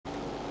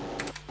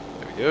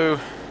we go.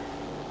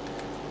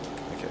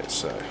 Okay,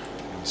 so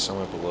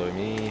somewhere below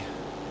me.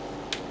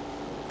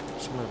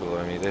 Somewhere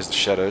below me. There's the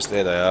shadows.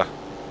 There they are.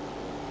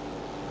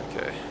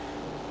 Okay.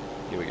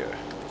 Here we go.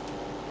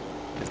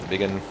 There's the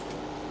big one.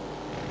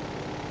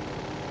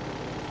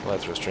 Fly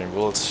through a stream of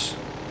bullets.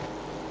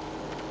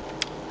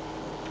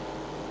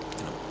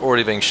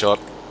 Already being shot.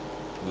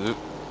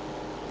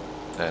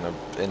 And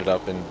I've ended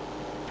up in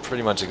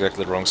pretty much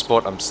exactly the wrong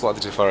spot. I'm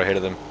slightly too far ahead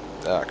of them.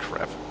 Ah,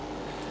 crap.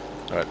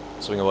 Alright,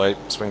 swing away,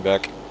 swing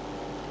back.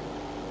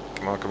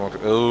 Come on, come on,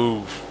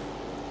 oh!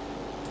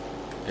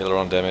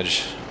 Aileron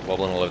damage,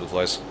 wobbling all over the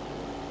place.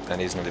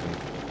 And he's not even...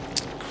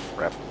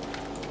 crap.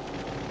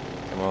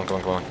 Come on, come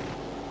on, come on.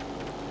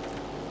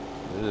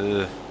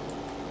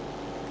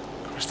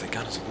 Christ, their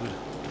gunners are good.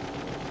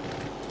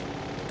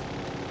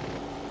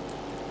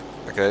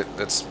 Okay,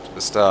 that's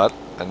the start.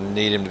 I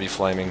need him to be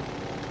flaming,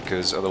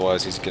 because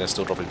otherwise he's gonna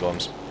still drop his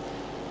bombs.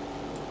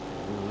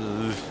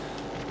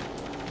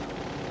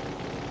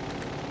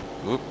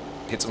 Oop,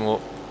 hit some more.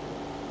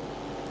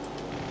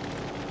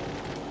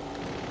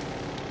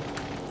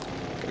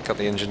 Gotta cut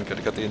the engine,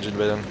 gotta cut the engine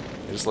down.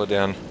 Gotta slow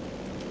down.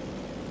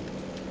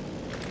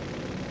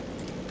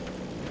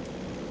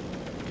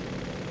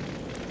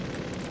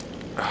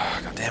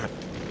 Ah, god damn it.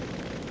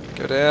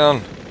 Go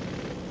down.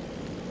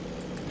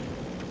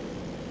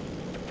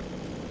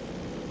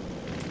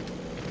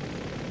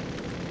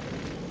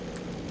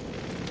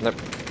 Nope,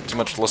 too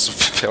much loss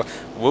of power.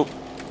 Whoop.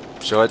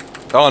 Should I?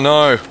 Oh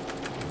no!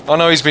 Oh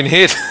no, he's been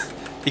hit!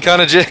 He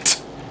can't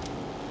eject!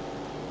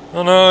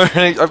 Oh no,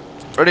 I've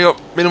already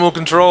got minimal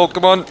control,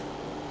 come on!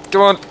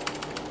 Come on!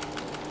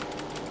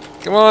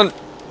 Come on!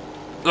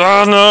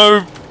 Oh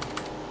no!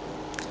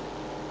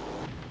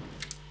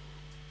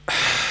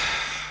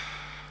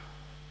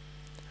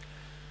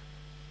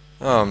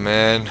 Oh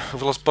man,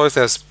 we've lost both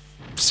our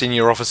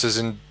senior officers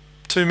in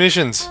 2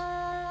 missions.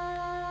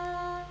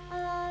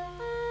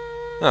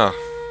 Oh,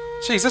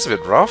 jeez, that's a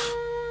bit rough.